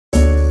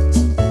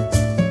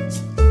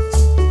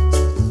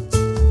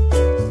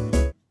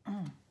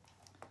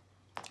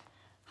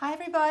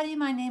everybody,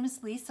 my name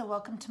is Lisa.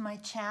 Welcome to my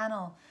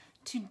channel.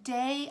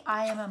 Today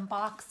I am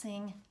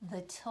unboxing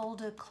the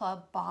Tilda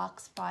Club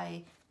box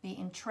by the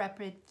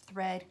Intrepid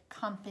Thread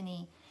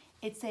Company.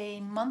 It's a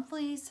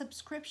monthly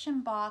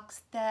subscription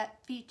box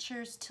that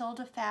features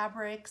Tilda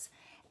fabrics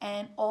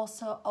and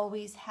also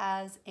always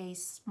has a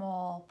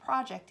small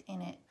project in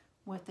it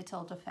with the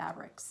Tilda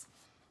fabrics.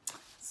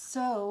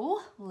 So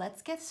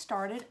let's get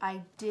started.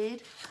 I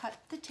did cut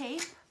the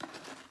tape.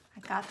 I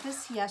got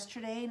this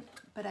yesterday,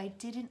 but I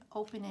didn't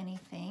open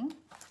anything.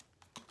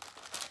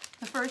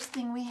 The first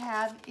thing we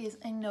have is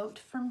a note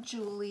from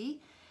Julie,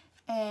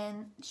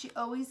 and she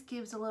always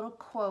gives a little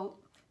quote.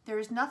 There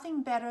is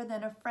nothing better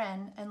than a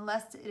friend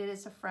unless it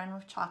is a friend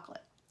with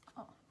chocolate.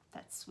 Oh,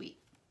 that's sweet.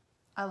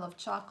 I love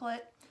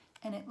chocolate,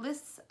 and it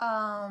lists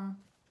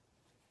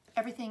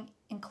everything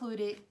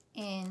included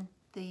in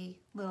the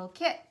little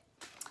kit.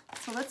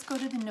 So let's go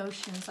to the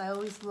notions. I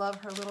always love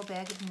her little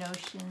bag of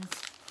notions.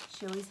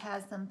 She always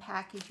has them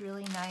packaged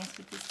really nice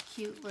with this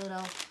cute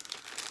little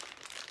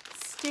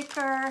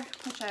sticker,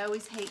 which I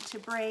always hate to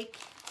break,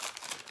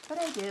 but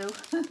I do.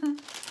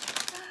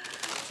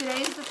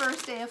 Today is the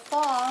first day of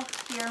fall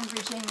here in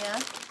Virginia,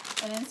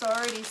 and it's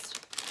already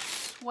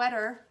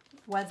sweater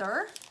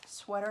weather.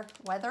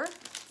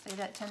 Say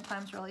that 10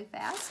 times really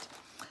fast.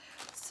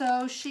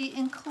 So she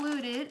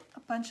included a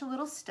bunch of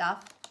little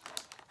stuff.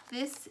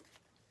 These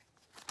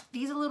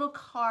are little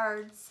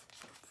cards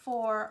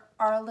for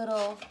our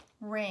little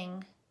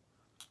ring.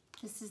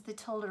 This is the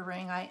Tilda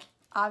ring. I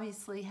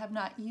obviously have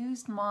not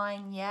used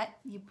mine yet.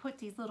 You put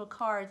these little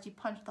cards, you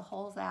punch the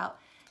holes out,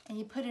 and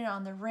you put it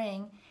on the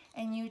ring,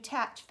 and you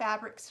attach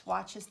fabric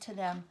swatches to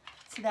them.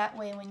 So that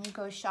way when you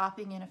go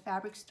shopping in a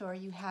fabric store,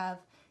 you have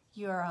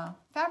your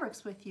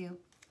fabrics with you.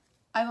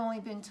 I've only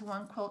been to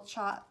one quilt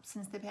shop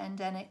since the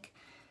pandemic,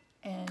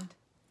 and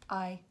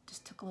I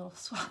just took a little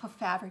swap of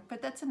fabric,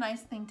 but that's a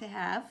nice thing to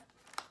have.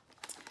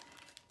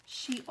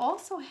 She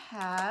also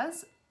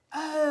has,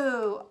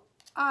 oh,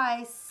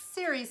 I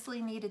seriously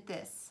needed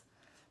this.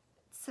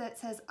 So it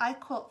says, I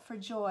quilt for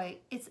joy.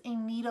 It's a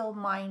needle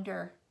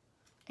minder.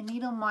 A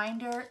needle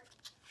minder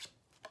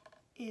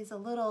is a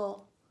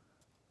little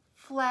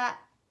flat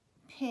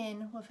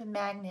pin with a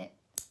magnet.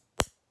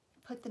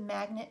 Put the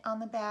magnet on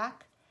the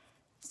back.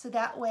 So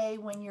that way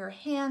when you're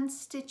hand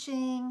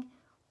stitching,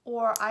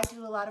 or I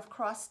do a lot of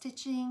cross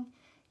stitching,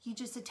 you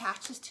just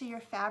attach this to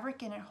your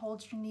fabric and it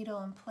holds your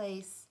needle in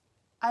place.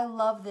 I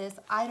love this.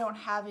 I don't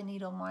have a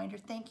needle minder.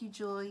 Thank you,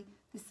 Julie.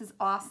 This is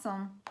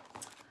awesome.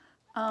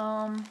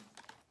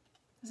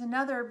 There's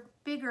another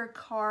bigger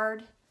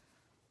card,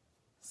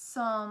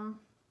 some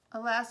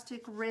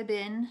elastic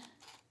ribbon,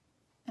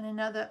 and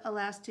another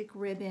elastic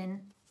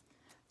ribbon.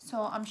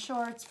 So I'm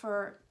sure it's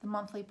for the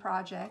monthly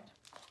project.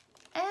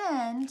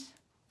 And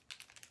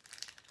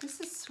this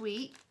is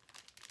sweet.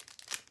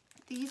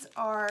 These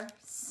are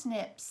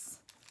snips.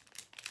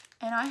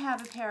 And I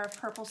have a pair of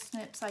purple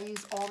snips I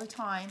use all the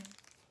time.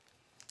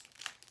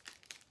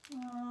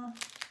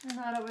 They're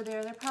not over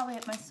there. They're probably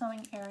at my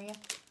sewing area.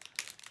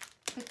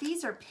 But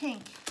these are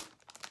pink,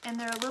 and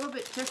they're a little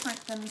bit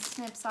different than the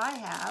snips I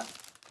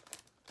have.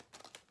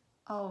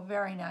 Oh,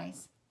 very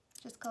nice.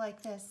 Just go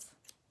like this.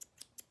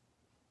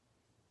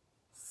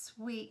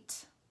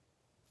 Sweet.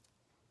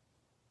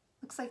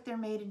 Looks like they're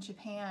made in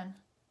Japan.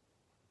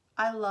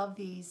 I love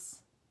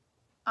these.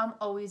 I'm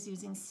always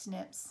using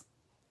snips.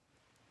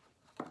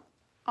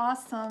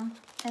 Awesome.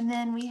 And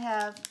then we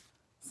have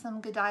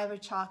some Godiva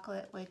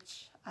chocolate,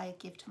 which I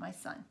give to my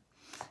son.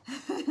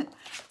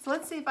 So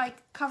let's see if I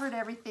covered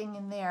everything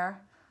in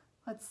there.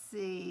 Let's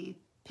see.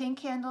 Pink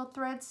handle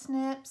thread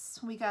snips.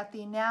 We got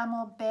the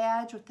enamel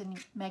badge with the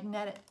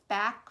magnetic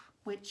back,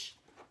 which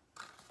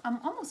I'm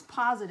almost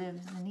positive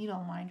is a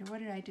needle minder. What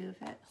did I do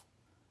with it?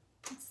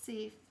 Let's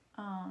see. If,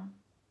 I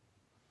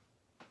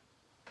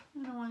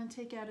don't want to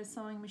take out a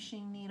sewing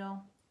machine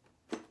needle.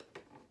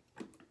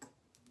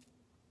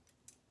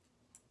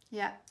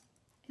 Yeah,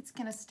 it's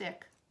gonna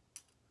stick.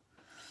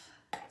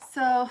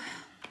 So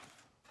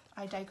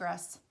I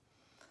digress.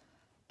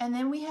 And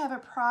then we have a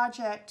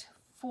project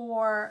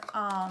for,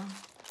 let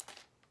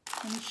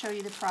me show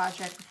you the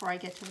project before I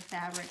get to the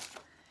fabric.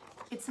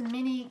 It's a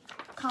mini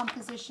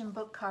composition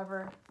book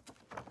cover,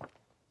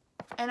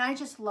 and I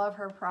just love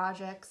her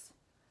projects.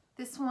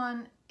 This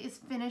one is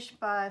finished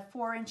by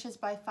 4 inches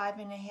by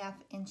 5.5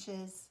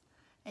 inches,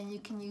 and you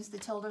can use the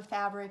Tilda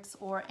fabrics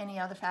or any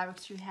other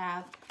fabrics you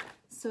have.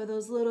 So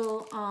those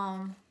little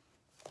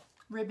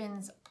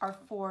ribbons are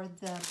for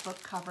the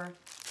book cover.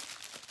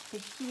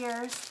 But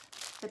here's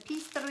the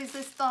piece de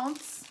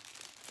resistance,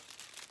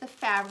 the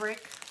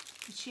fabric.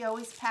 She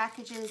always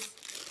packages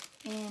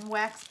in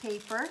wax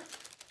paper.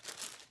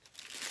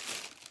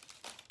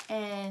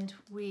 And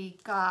we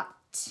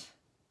got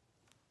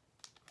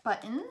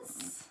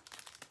buttons.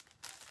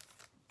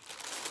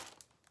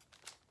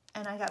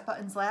 And I got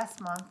buttons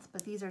last month,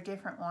 but these are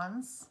different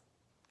ones.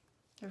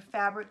 They're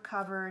fabric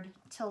covered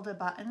Tilda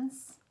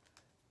buttons.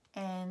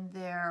 And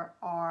there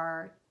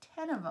are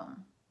 10 of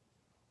them.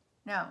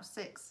 No,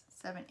 6,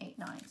 7, 8,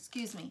 9.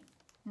 Excuse me.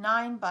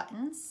 9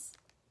 buttons.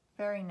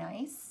 Very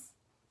nice.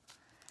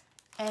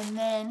 And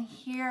then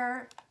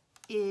here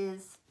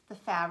is the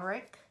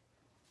fabric,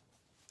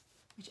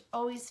 which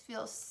always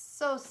feels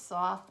so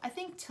soft. I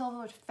think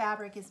Tilda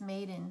fabric is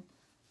made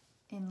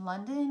in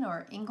London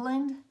or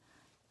England,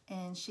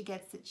 and she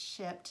gets it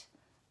shipped.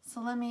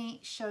 So let me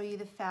show you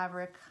the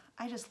fabric.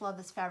 I just love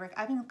this fabric.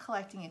 I've been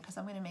collecting it because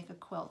I'm going to make a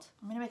quilt.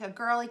 I'm going to make a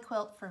girly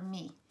quilt for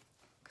me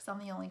because I'm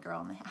the only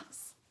girl in the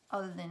house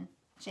other than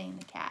Jane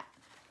the cat.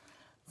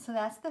 So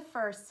that's the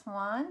first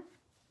one.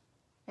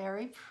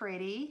 Very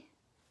pretty.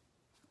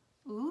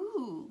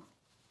 Ooh.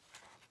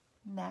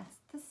 And that's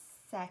the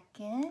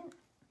second.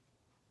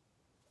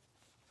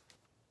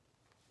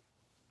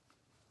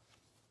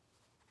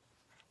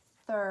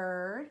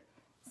 Third.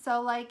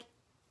 So like,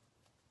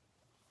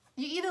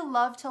 you either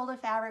love Tilda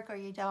fabric or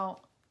you don't.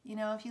 You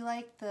know, if you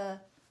like the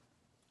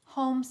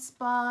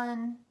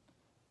homespun,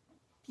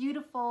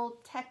 beautiful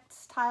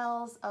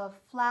textiles of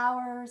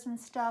flowers and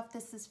stuff,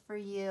 this is for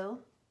you.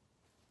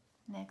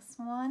 Next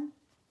one.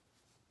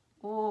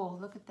 Oh,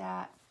 look at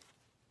that.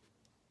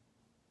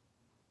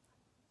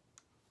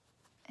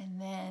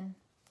 And then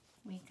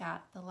we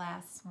got the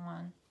last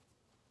one.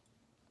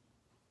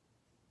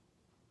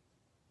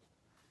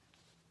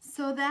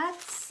 So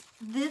that's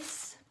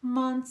this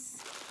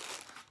month's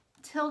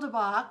Tilda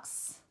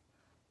box.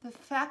 The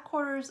fat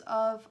quarters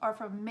are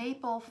from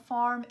Maple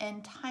Farm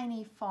and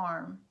Tiny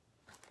Farm.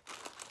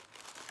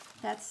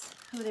 That's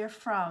who they're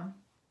from.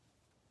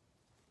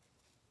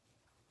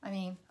 I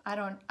mean, I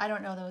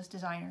don't know those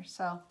designers,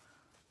 so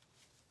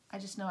I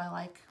just know I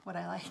like what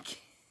I like.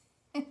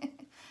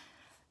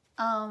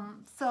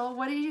 So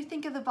what did you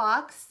think of the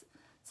box?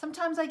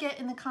 Sometimes I get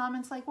in the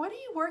comments like, what are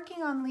you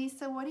working on,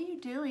 Lisa? What are you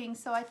doing?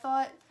 So I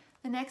thought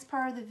the next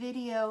part of the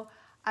video,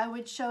 I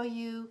would show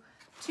you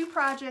two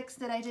projects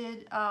that I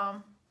did.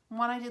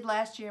 One I did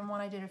last year and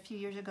one I did a few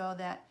years ago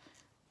that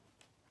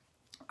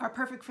are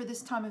perfect for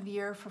this time of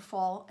year, for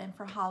fall and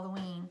for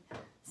Halloween.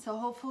 So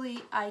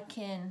hopefully I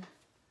can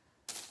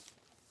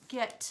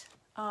get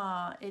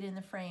it in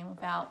the frame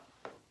without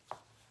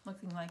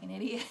looking like an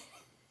idiot.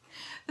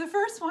 The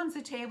first one's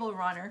a table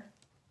runner,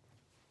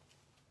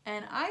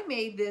 and I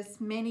made this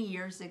many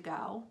years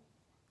ago,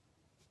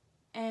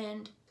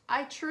 and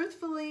I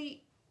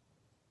truthfully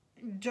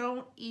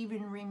don't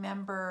even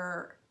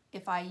remember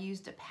if I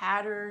used a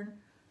pattern,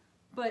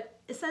 but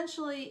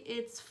essentially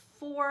it's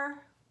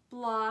 4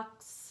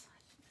 blocks.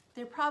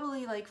 They're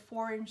probably like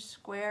 4-inch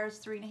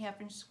squares,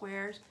 3.5-inch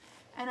squares,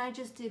 and I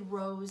just did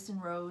rows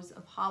and rows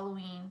of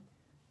Halloween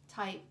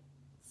type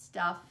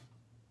stuff.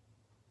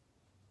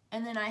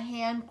 And then I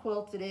hand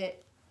quilted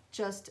it,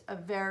 just a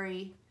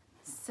very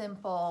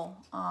simple,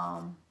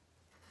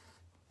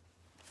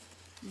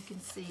 you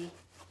can see,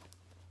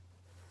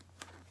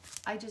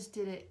 I just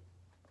did it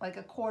like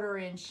a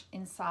 1/4 inch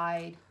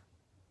inside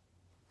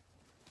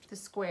the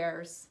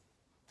squares.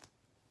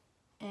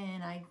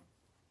 And I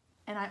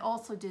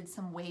also did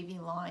some wavy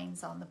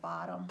lines on the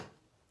bottom.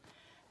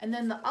 And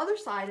then the other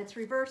side, it's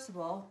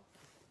reversible,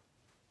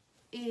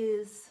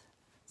 is,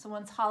 so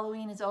once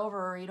Halloween is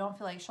over or you don't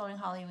feel like showing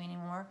Halloween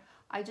anymore,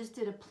 I just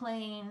did a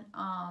plain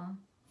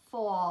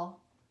fall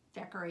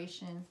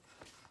decoration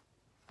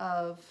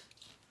of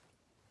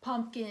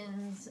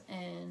pumpkins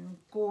and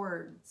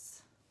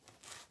gourds.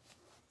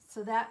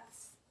 So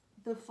that's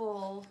the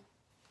full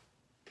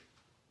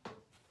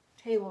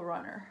table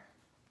runner.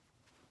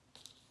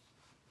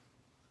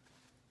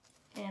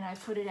 And I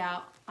put it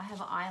out. I have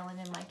an island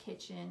in my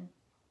kitchen,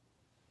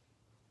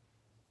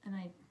 and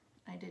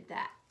I did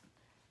that.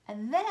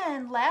 And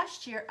then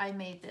last year I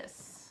made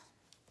this.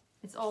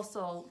 It's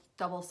also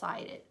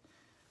double-sided.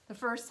 The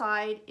first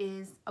side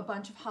is a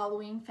bunch of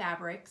Halloween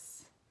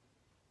fabrics.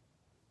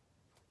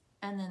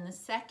 And then the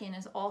second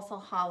is also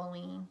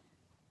Halloween,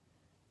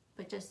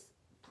 but just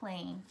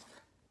plain.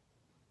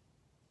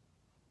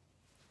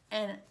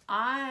 And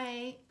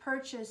I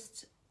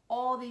purchased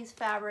all these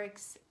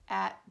fabrics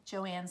at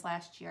Joann's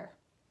last year,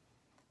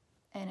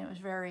 and it was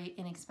very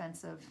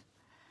inexpensive.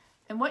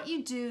 And what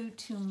you do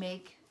to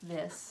make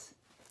this,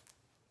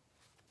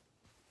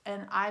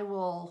 and I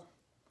will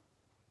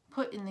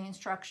put in the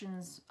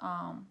instructions,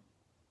 I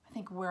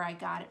think where I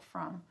got it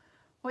from.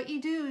 What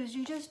you do is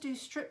you just do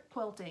strip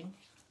quilting.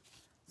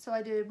 So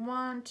I did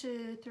 1,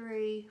 2,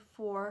 3,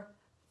 4,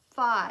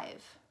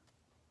 5.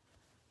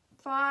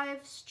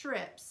 5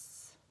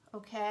 strips,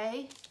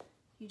 okay?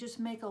 You just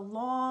make a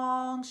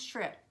long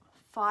strip,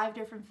 5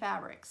 different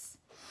fabrics.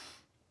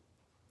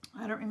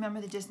 I don't remember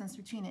the distance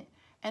between it.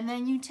 And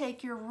then you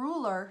take your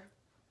ruler,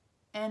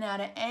 and at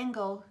an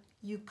angle,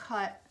 you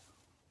cut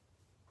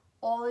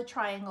all the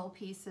triangle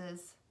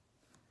pieces,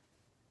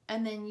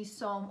 and then you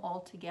sew them all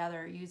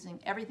together using,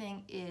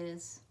 everything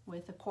is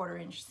with a 1/4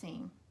 inch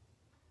seam.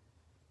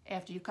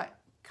 After you cut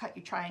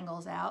your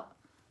triangles out,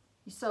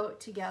 you sew it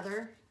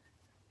together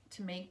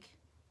to make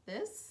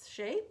this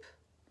shape.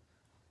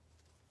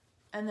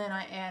 And then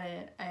I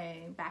added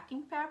a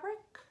backing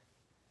fabric.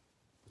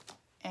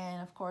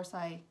 And of course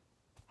I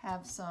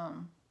have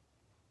some,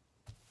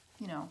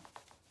 you know,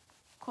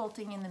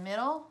 quilting in the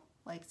middle,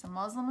 like some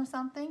muslin or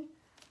something.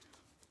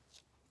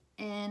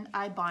 And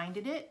I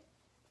binded it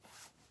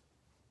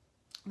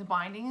The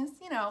binding is,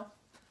 you know,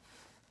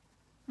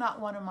 not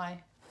one of my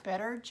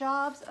better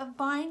jobs of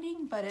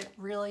binding, but it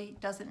really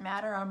doesn't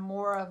matter. I'm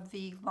more of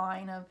the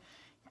line of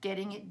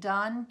getting it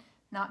done,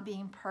 not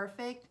being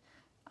perfect.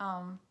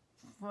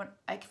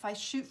 If I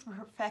shoot for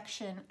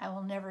perfection, I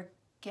will never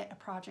get a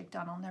project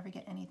done. I'll never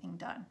get anything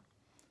done.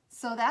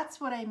 So that's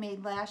what I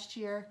made last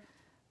year.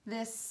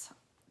 This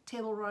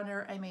table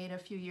runner I made a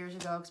few years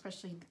ago,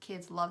 especially the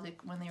kids loved it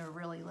when they were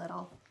really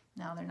little.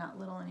 Now they're not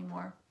little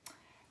anymore.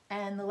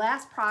 And the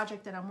last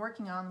project that I'm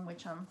working on,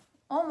 which I'm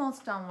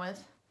almost done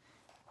with,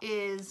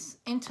 is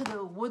Into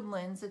the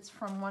Woodlands. It's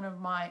from one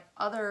of my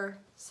other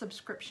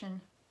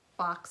subscription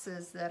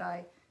boxes that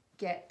I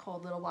get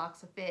called Little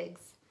Box of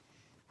Figs.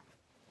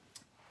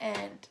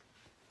 And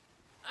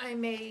I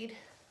made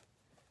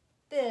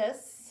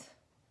this.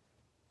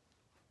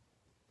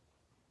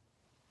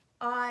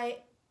 I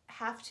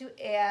have to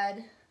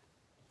add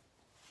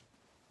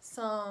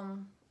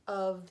some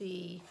of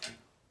the,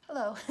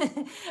 hello,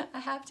 I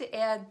have to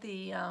add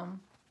the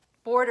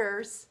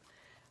borders,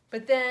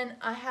 but then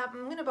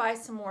I'm gonna buy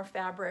some more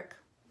fabric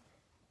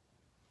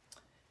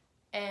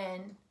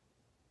and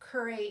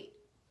create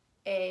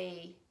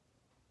a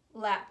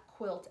lap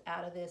quilt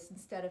out of this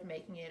instead of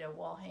making it a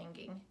wall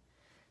hanging.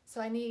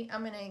 So I'm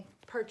gonna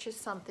purchase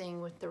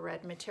something with the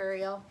red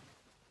material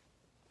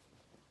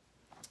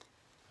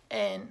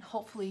and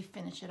hopefully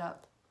finish it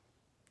up.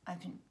 I've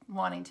been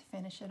wanting to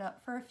finish it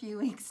up for a few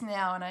weeks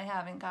now and I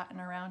haven't gotten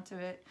around to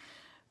it,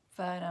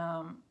 but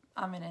I'm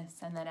gonna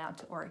send that out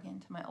to Oregon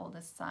to my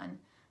oldest son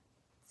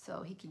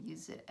so he can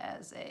use it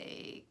as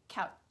a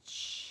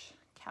couch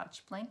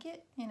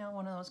blanket, you know,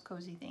 one of those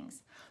cozy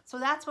things. So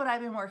that's what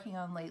I've been working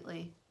on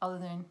lately, other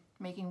than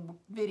making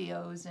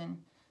videos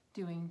and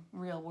doing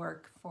real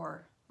work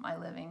for my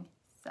living.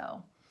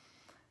 So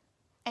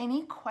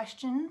any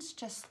questions,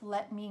 just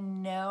let me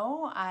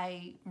know.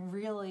 I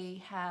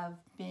really have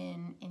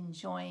been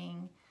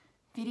enjoying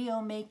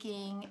video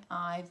making.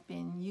 I've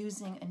been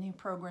using a new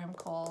program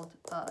called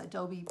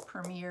Adobe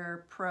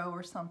Premiere Pro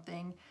or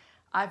something.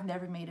 I've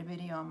never made a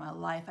video in my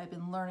life. I've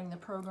been learning the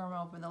program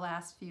over the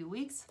last few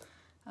weeks.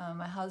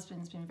 My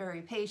husband's been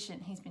very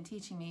patient. He's been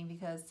teaching me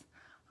because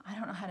I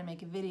don't know how to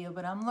make a video,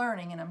 but I'm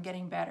learning and I'm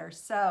getting better.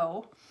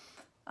 So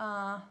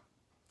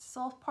it's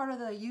all part of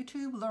the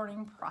YouTube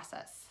learning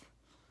process.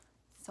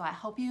 So I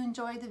hope you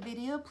enjoyed the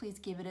video. Please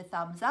give it a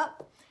thumbs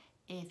up.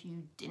 If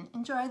you didn't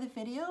enjoy the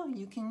video,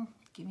 you can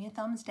give me a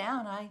thumbs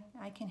down.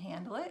 I can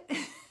handle it.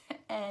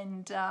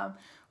 And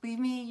leave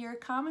me your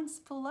comments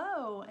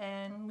below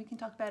and we can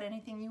talk about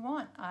anything you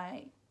want.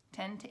 I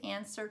tend to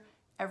answer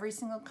every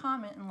single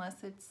comment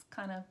unless it's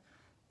kind of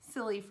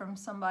silly from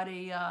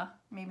somebody,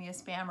 maybe a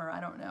spammer, I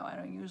don't know. I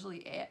don't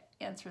usually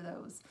answer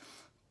those.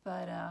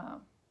 But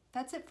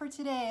that's it for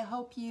today. I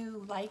hope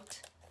you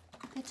liked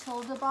the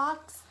Tilda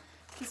box.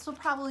 This will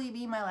probably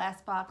be my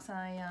last box.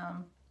 I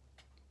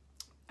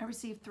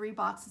received 3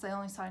 boxes. I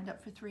only signed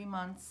up for 3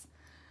 months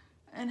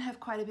and have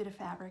quite a bit of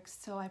fabrics,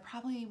 so I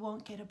probably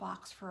won't get a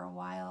box for a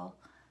while.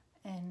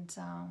 And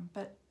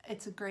but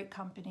it's a great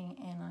company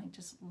and I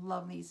just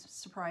love these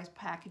surprise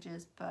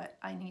packages, but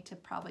I need to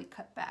probably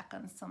cut back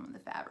on some of the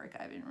fabric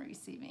I've been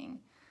receiving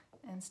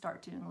and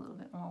start doing a little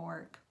bit more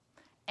work.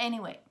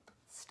 Anyway,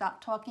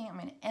 stop talking. I'm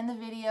going to end the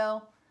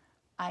video.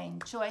 I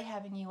enjoy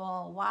having you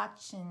all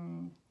watch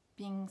and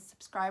being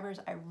subscribers.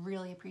 I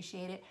really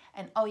appreciate it.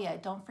 And oh yeah,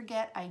 don't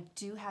forget, I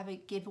do have a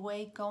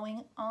giveaway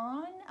going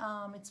on.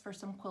 It's for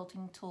some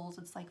quilting tools.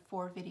 It's like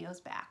 4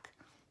 videos back.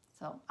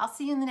 So I'll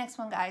see you in the next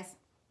one, guys.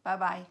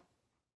 Bye-bye.